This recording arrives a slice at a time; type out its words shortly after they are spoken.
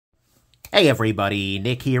Hey everybody,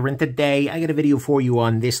 Nick here, and today I got a video for you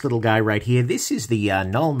on this little guy right here. This is the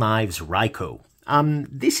Null Knives Raikou.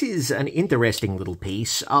 This is an interesting little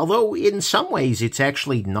piece, although in some ways it's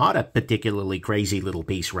actually not a particularly crazy little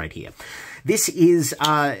piece right here. This is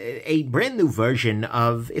a brand new version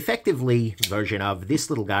of this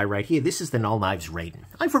little guy right here. This is the Null Knives Raiden.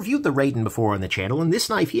 I've reviewed the Raiden before on the channel, and this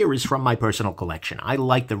knife here is from my personal collection. I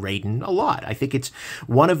like the Raiden a lot. I think it's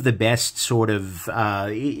one of the best sort of,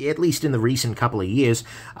 at least in the recent couple of years,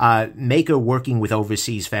 maker working with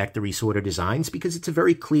overseas factory sort of designs, because it's a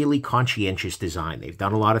very clearly conscientious design. They've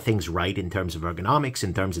done a lot of things right in terms of ergonomics,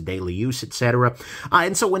 in terms of daily use, etc.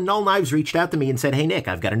 And so when Null Knives reached out to me and said, hey Nick,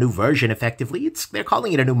 I've got a new version, effectively, they're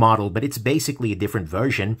calling it a new model, but it's basically a different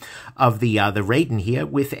version of the Raiden here,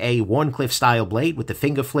 with a Wharncliffe style blade with the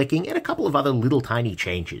finger flicking and a couple of other little tiny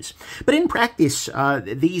changes. But in practice,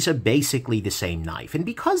 these are basically the same knife. And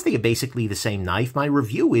because they are basically the same knife, my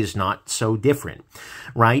review is not so different,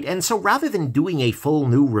 right? And so rather than doing a full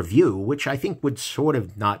new review, which I think would sort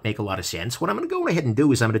of not make a lot of sense, what I'm going to go ahead and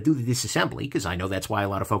do is I'm going to do the disassembly, because I know that's why a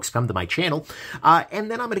lot of folks come to my channel, and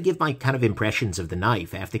then I'm going to give my kind of impressions of the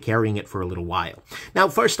knife after carrying it for a little while. Now,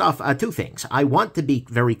 first off, two things. I want to be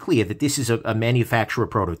very clear that this is a manufacturer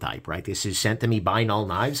prototype, right? This is sent to me by Null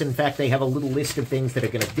Knives. In fact, they have a little list of things that are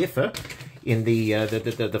going to differ in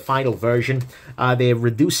the final version.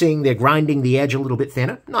 They're grinding the edge a little bit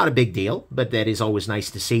thinner. Not a big deal, but that is always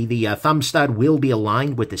nice to see. The thumb stud will be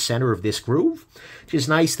aligned with the center of this groove, which is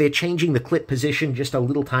nice. They're changing the clip position just a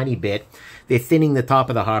little tiny bit. They're thinning the top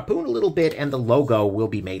of the harpoon a little bit, and the logo will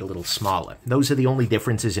be made a little smaller. Those are the only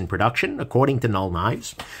differences in production, according to Null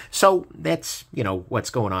Knives. So that's, you know, what's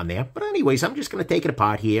going on there. But anyways, I'm just going to take it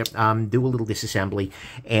apart here, do a little disassembly,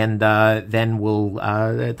 and then we'll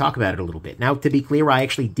talk about it a little bit. Now, to be clear, I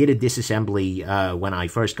actually did a disassembly when I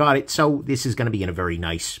first got it, so this is going to be in a very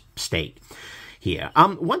nice state here.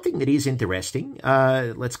 One thing that is interesting,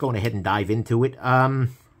 let's go on ahead and dive into it.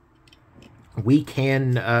 We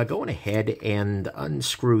can go on ahead and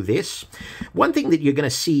unscrew this. One thing that you're going to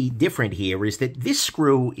see different here is that this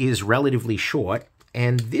screw is relatively short,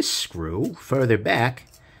 and this screw further back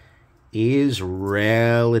is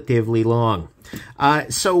relatively long.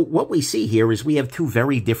 So what we see here is we have two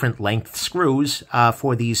very different length screws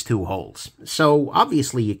for these two holes. So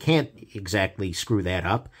obviously you can't exactly screw that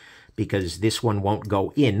up, because this one won't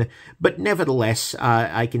go in, but nevertheless,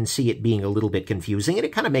 I can see it being a little bit confusing, and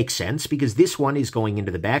it kind of makes sense, because this one is going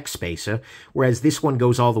into the back spacer, whereas this one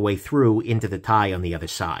goes all the way through into the tie on the other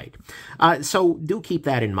side. So do keep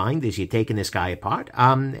that in mind as you're taking this guy apart,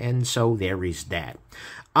 and so there is that.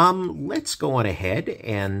 Let's go on ahead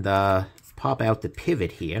and pop out the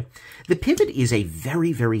pivot here. The pivot is a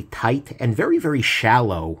very, very tight and very, very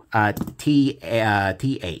shallow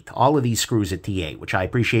T8. All of these screws are T8, which I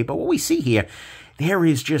appreciate, but what we see here, there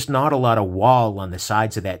is just not a lot of wall on the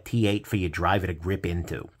sides of that T8 for your driver to grip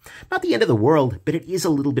into. Not the end of the world, but it is a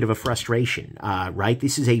little bit of a frustration, right?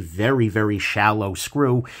 This is a very, very shallow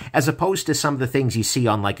screw, as opposed to some of the things you see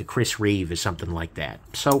on like a Chris Reeve or something like that.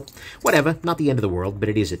 So, whatever, not the end of the world, but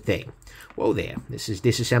it is a thing. Whoa there, this is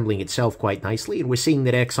disassembling itself quite nicely, and we're seeing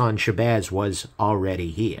that Exxon Shabazz was already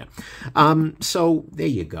here. So, there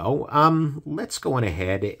you go. Let's go on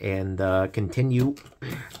ahead and continue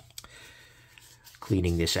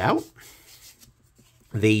cleaning this out.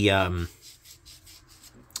 Let's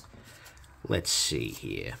see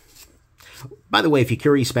here. By the way, if you're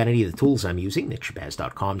curious about any of the tools I'm using,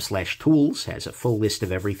 nickshabazz.com/tools has a full list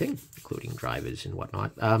of everything, including drivers and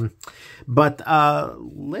whatnot. But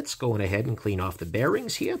let's go on ahead and clean off the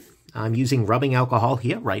bearings here. I'm using rubbing alcohol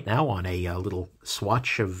here right now on a little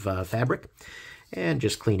swatch of fabric, and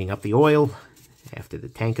just cleaning up the oil after the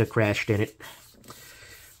tanker crashed in it.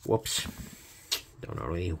 Whoops. Don't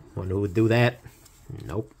know anyone who would do that.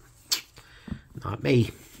 Nope. Not me.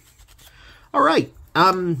 All right.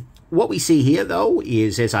 What we see here, though,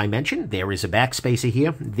 is, as I mentioned, there is a backspacer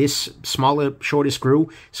here. This smaller, shorter screw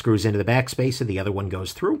screws into the backspacer. The other one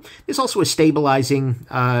goes through. There's also a stabilizing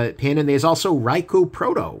pin, and there's also Raikou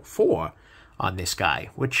Proto 4 on this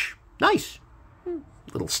guy, which, nice. A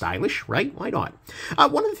little stylish, right? Why not?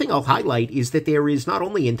 One other thing I'll highlight is that there is not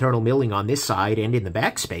only internal milling on this side and in the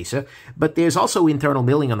backspacer, but there's also internal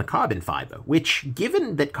milling on the carbon fiber, which,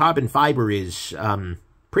 given that carbon fiber is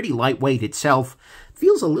pretty lightweight itself,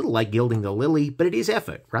 feels a little like gilding the lily, but it is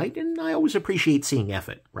effort, right? And I always appreciate seeing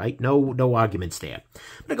effort, right? No arguments there.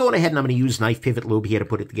 I'm going to go on ahead and I'm going to use knife pivot lube here to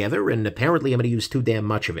put it together, and apparently I'm going to use too damn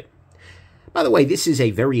much of it. By the way, this is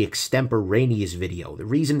a very extemporaneous video. The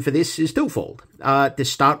reason for this is twofold. To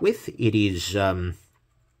start with, it is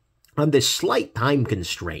under slight time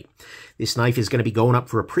constraint. This knife is going to be going up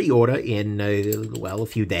for a pre-order in, well, a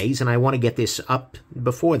few days, and I want to get this up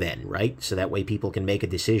before then, right? So that way people can make a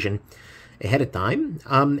decision ahead of time.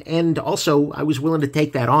 And also, I was willing to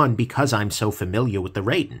take that on because I'm so familiar with the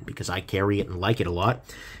Raiden, because I carry it and like it a lot.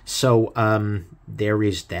 So there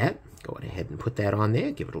is that. Go ahead and put that on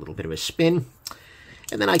there, give it a little bit of a spin.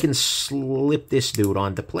 And then I can slip this dude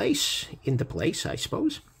into place, I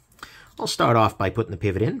suppose. I'll start off by putting the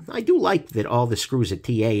pivot in. I do like that all the screws are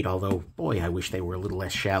T8, although, boy, I wish they were a little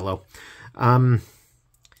less shallow.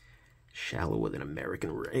 Shallow with an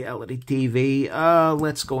American reality TV.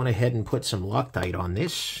 Let's go on ahead and put some Loctite on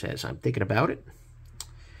this as I'm thinking about it.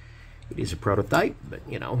 It is a prototype, but,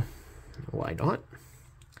 you know, why not?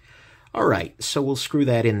 All right, so we'll screw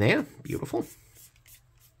that in there. Beautiful.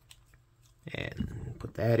 And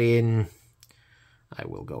put that in. I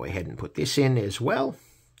will go ahead and put this in as well.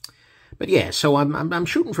 But yeah, so I'm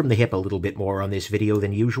shooting from the hip a little bit more on this video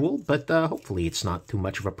than usual, but hopefully it's not too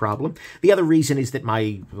much of a problem. The other reason is that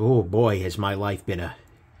oh boy, has my life been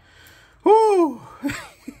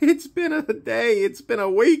it's been a day, it's been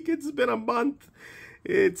a week, it's been a month,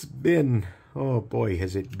 it's been, oh boy,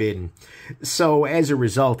 has it been. So as a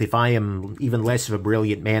result, if I am even less of a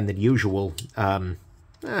brilliant man than usual, not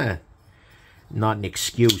an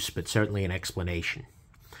excuse, but certainly an explanation.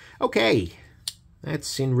 Okay.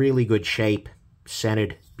 That's in really good shape,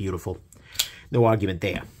 centered, beautiful. No argument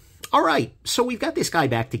there. All right, so we've got this guy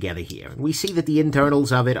back together here, and we see that the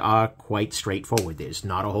internals of it are quite straightforward. There's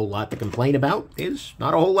not a whole lot to complain about. There's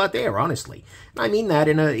not a whole lot there, honestly. And I mean that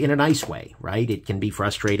in a nice way, right? It can be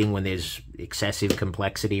frustrating when there's excessive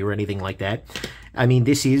complexity or anything like that. I mean,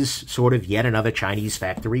 this is sort of yet another Chinese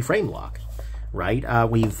factory frame lock. Right?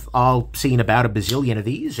 We've all seen about a bazillion of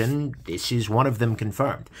these, and this is one of them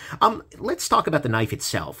confirmed. Let's talk about the knife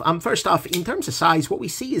itself. First off, in terms of size, what we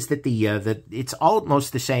see is that it's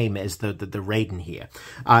almost the same as the Raiden here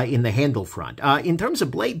in the handle front. In terms of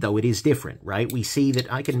blade, though, it is different, right? We see that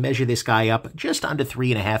I can measure this guy up just under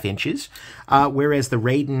 3.5 inches, whereas the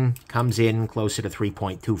Raiden comes in closer to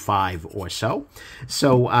 3.25 or so.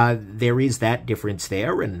 So there is that difference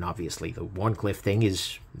there, and obviously the Wharncliffe thing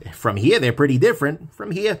is, from here, they're pretty different.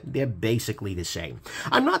 From here, they're basically the same.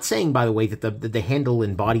 I'm not saying, by the way, that the handle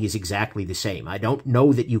and body is exactly the same. I don't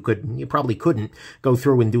know that you probably couldn't go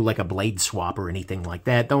through and do like a blade swap or anything like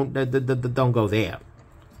that. Don't go there.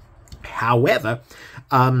 However,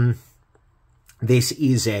 this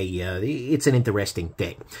is it's an interesting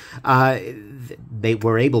thing. They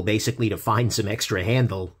were able basically to find some extra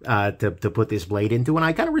handle to put this blade into, and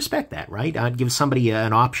I kind of respect that, right? I'd give somebody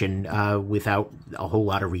an option without a whole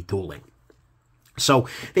lot of retooling. So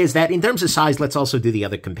there's that. In terms of size, let's also do the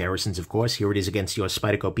other comparisons, of course. Here it is against your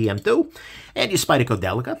Spyderco PM2 and your Spyderco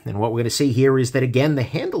Delica. And what we're going to see here is that, again, the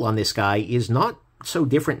handle on this guy is not so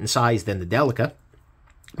different in size than the Delica,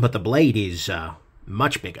 but the blade is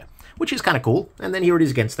much bigger, which is kind of cool. And then here it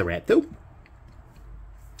is against the Rat 2.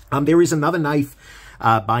 There is another knife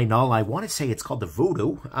by Null. I want to say it's called the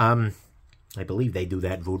Voodoo. I believe they do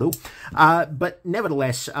that Voodoo. But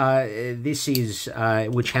nevertheless, this is,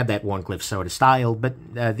 which had that Wharncliffe sort of style, but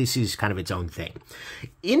this is kind of its own thing.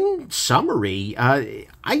 In summary,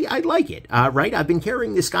 I like it, right? I've been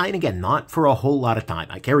carrying this guy, and again, not for a whole lot of time.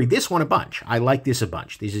 I carried this one a bunch. I like this a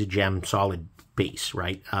bunch. This is a gem, solid piece,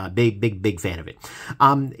 right? Big fan of it.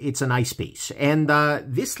 It's a nice piece. And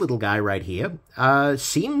this little guy right here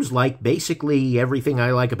seems like basically everything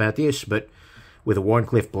I like about this, but with a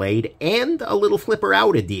Wharncliffe blade and a little flipper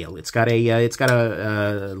outer deal. It's got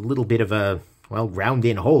a little bit of a, well,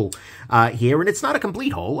 round-in hole here, and it's not a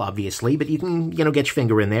complete hole, obviously, but you can, get your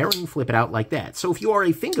finger in there and flip it out like that. So if you are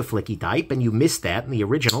a finger flicky type and you missed that in the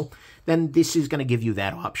original, then this is going to give you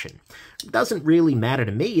that option. It doesn't really matter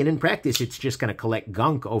to me, and in practice, it's just going to collect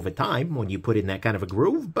gunk over time when you put in that kind of a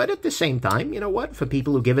groove, but at the same time, you know what, for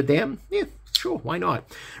people who give a damn, yeah, sure, why not?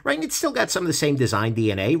 Right, and it's still got some of the same design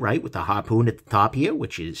DNA, right, with the harpoon at the top here,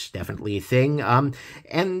 which is definitely a thing,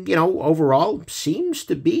 and, overall, seems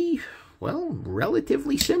to be, well,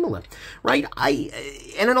 relatively similar, right?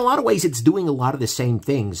 And in a lot of ways, it's doing a lot of the same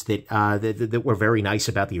things that were very nice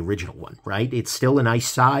about the original one, right? It's still a nice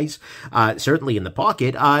size, certainly in the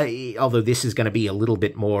pocket, although this is going to be a little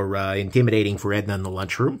bit more intimidating for Edna in the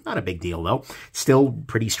lunchroom. Not a big deal, though. Still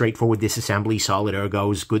pretty straightforward disassembly, solid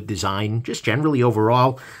ergos, good design, just generally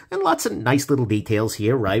overall, and lots of nice little details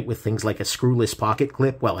here, right, with things like a screwless pocket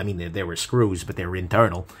clip. Well, I mean, there were screws, but they're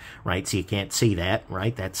internal, right, so you can't see that,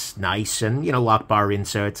 right? That's nice. And, lock bar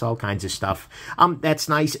inserts, all kinds of stuff. That's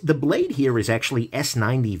nice. The blade here is actually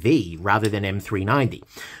S90V rather than M390,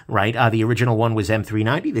 right? The original one was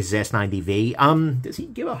M390. This is S90V. Does he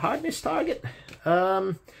give a hardness target?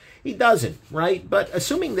 He doesn't, right? But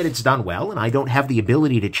assuming that it's done well, and I don't have the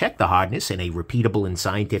ability to check the hardness in a repeatable and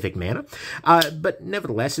scientific manner, but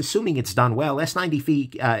nevertheless, assuming it's done well,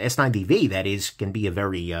 S90V, that is, can be a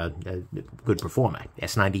very good performer.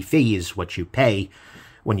 S90V is what you pay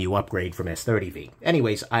when you upgrade from S30V.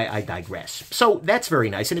 Anyways, I digress. So that's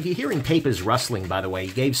very nice. And if you're hearing papers rustling, by the way,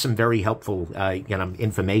 he gave some very helpful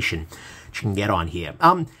information that you can get on here.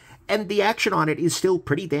 And the action on it is still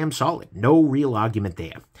pretty damn solid. No real argument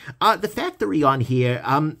there. The factory on here,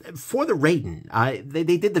 for the Raiden,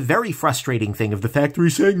 they did the very frustrating thing of the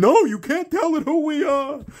factory saying, no, you can't tell it who we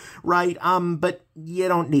are, right? But you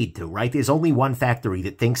don't need to, right? There's only one factory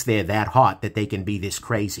that thinks they're that hot that they can be this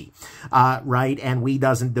crazy, right? And we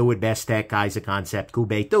doesn't do it, Best Tech, Kaiser Concept,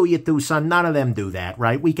 Kube, do you too, son? None of them do that,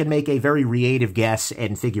 right? We can make a very creative guess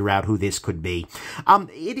and figure out who this could be.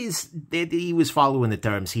 He was following the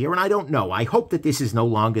terms here, and I don't know. I hope that this is no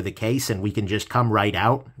longer the case and we can just come right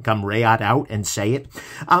out and say it.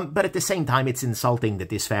 But at the same time, it's insulting that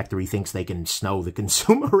this factory thinks they can snow the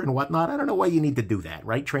consumer and whatnot. I don't know why you need to do that,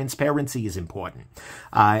 right? Transparency is important.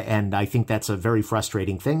 And I think that's a very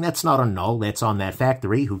frustrating thing. That's not on Null. That's on that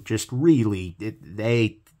factory who just really,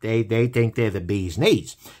 they think they're the bee's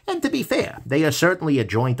knees. And to be fair, they are certainly a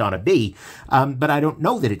joint on a bee, but I don't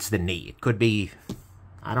know that it's the knee. It could be,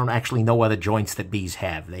 I don't actually know other joints that bees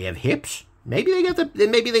have. They have hips. Maybe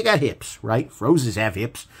they got hips, right? Roses have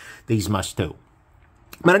hips. These must too.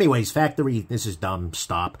 But anyways, factory, this is dumb,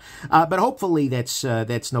 stop. But hopefully that's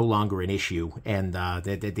no longer an issue, and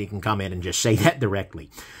that they can come in and just say that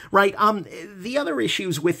directly. Right, the other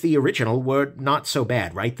issues with the original were not so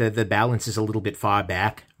bad, right? The balance is a little bit far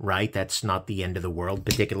back, right? That's not the end of the world,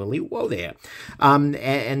 particularly. Whoa there.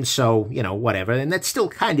 And so, you know, whatever. And that's still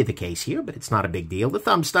kind of the case here, but it's not a big deal. The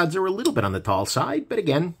thumb studs are a little bit on the tall side, but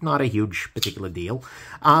again, not a huge particular deal.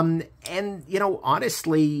 And, you know,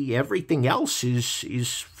 honestly, everything else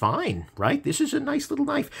is fine, right? This is a nice little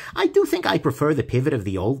knife. I do think I prefer the pivot of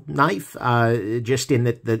the old knife, just in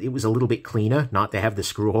that it was a little bit cleaner, not to have the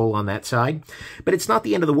screw hole on that side. But it's not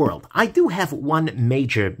the end of the world. I do have one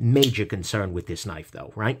major concern with this knife,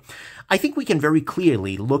 though, right? I think we can very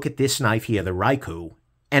clearly look at this knife here, the Raikou,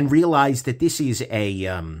 and realize that this is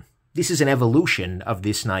an evolution of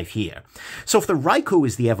this knife here. So if the Raikou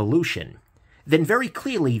is the evolution, then very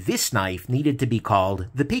clearly this knife needed to be called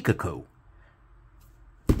the Pikachu.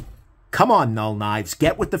 Come on, Null Knives,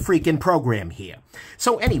 get with the freaking program here.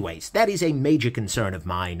 So anyways, that is a major concern of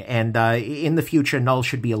mine, and in the future, Null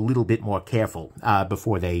should be a little bit more careful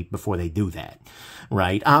before they do that,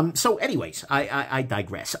 right? So anyways, I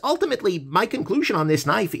digress. Ultimately, my conclusion on this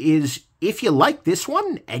knife is, if you like this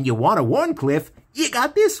one and you want a Wharncliffe, you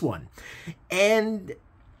got this one. And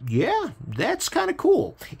yeah, that's kind of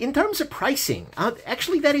cool. In terms of pricing,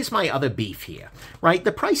 actually, that is my other beef here, right?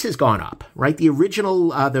 The price has gone up, right? The original,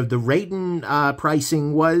 the Raiden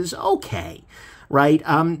pricing was okay, right?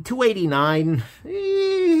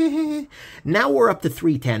 $289. Now we're up to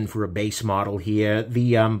 $310 for a base model here.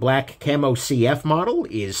 The black camo CF model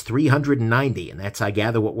is $390, and that's, I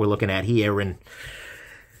gather, what we're looking at here. And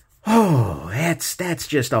oh, that's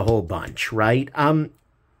just a whole bunch, right?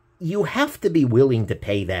 You have to be willing to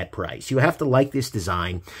pay that price. You have to like this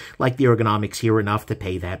design, like the ergonomics here enough to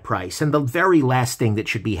pay that price. And the very last thing that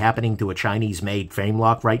should be happening to a Chinese-made frame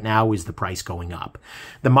lock right now is the price going up.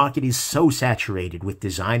 The market is so saturated with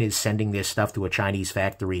designers sending their stuff to a Chinese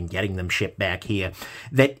factory and getting them shipped back here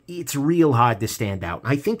that it's real hard to stand out.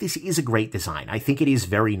 I think this is a great design. I think it is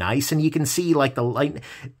very nice, and you can see like the light.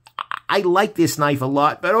 I like this knife a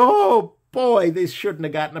lot, but oh boy, this shouldn't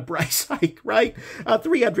have gotten a price hike, right?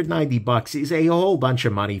 $390 is a whole bunch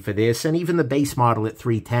of money for this, and even the base model at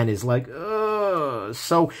 $310 is like, ugh.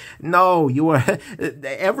 So, no,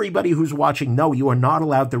 everybody who's watching, no, you are not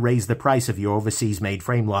allowed to raise the price of your overseas-made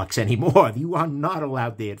frame locks anymore. You are not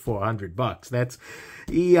allowed there at $400. That's,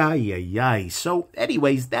 yay. So,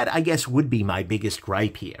 anyways, that, I guess, would be my biggest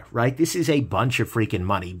gripe here, right? This is a bunch of freaking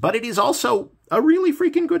money, but it is also a really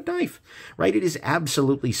freaking good knife, right? It is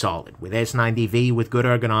absolutely solid with S90V, with good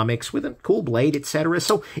ergonomics, with a cool blade, etc.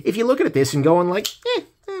 So if you're looking at this and going like,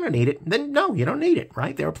 I don't need it, then no, you don't need it,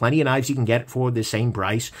 right? There are plenty of knives you can get for the same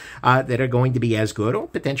price that are going to be as good or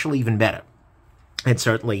potentially even better. And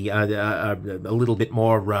certainly a little bit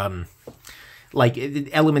more like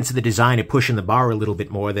elements of the design are pushing the bar a little bit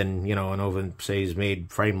more than, you know, an overseas-made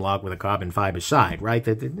frame lock with a carbon fiber side, right?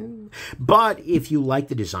 But if you like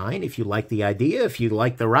the design, if you like the idea, if you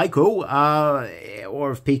like the Raikou,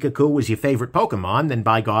 or if Pikachu was your favorite Pokemon, then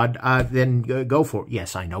by God, then go for it.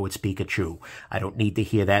 Yes, I know it's Pikachu. I don't need to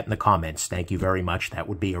hear that in the comments. Thank you very much. That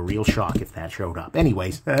would be a real shock if that showed up.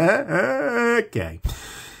 Anyways, okay.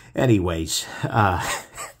 Anyways,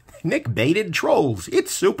 Nick baited trolls.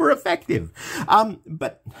 It's super effective.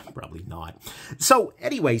 But probably not. So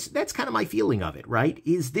anyways, that's kind of my feeling of it, right?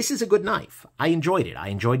 This is a good knife. I enjoyed it. I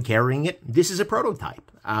enjoyed carrying it. This is a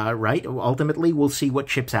prototype, right? Ultimately, we'll see what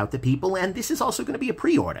ships out to people, and this is also going to be a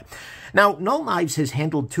pre-order. Now, Null Knives has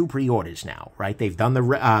handled 2 pre-orders now, right? They've done the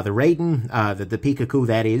Raiden, the Pikachu,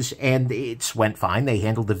 that is, and it's went fine. They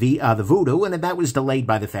handled the Voodoo, and that was delayed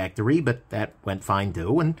by the factory, but that went fine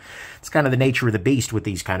too, and it's kind of the nature of the beast with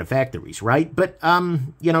these kind of factories, right? But,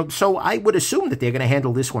 you know, so I would assume that they're going to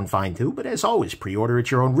handle this one fine too, but as always, pre-order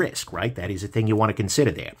at your own risk, right? That is a thing you want to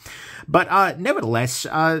consider there. But, nevertheless,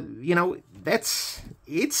 you know, it's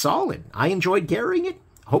solid. I enjoyed carrying it.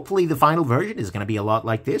 Hopefully the final version is going to be a lot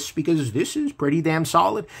like this, because this is pretty damn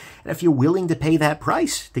solid. And if you're willing to pay that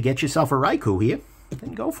price to get yourself a Raikou here,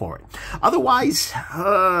 then go for it. Otherwise,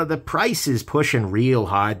 the price is pushing real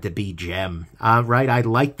hard to be gem. Right, I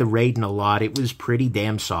liked the Raiden a lot. It was pretty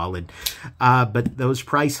damn solid. But those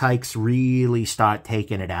price hikes really start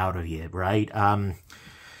taking it out of you, right?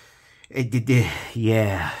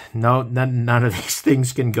 Yeah, no, none of these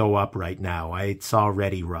things can go up right now. It's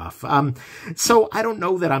already rough. So I don't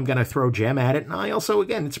know that I'm going to throw gem at it. And I also,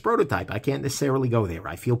 again, it's a prototype. I can't necessarily go there.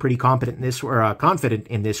 I feel pretty confident in this, or confident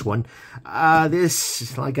in this one.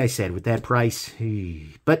 This, like I said, with that price,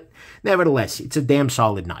 but nevertheless, it's a damn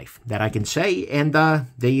solid knife, that I can say. And there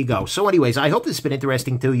you go. So anyways, I hope this has been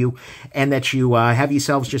interesting to you, and that you have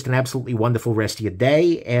yourselves just an absolutely wonderful rest of your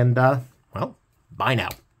day. And well, bye now.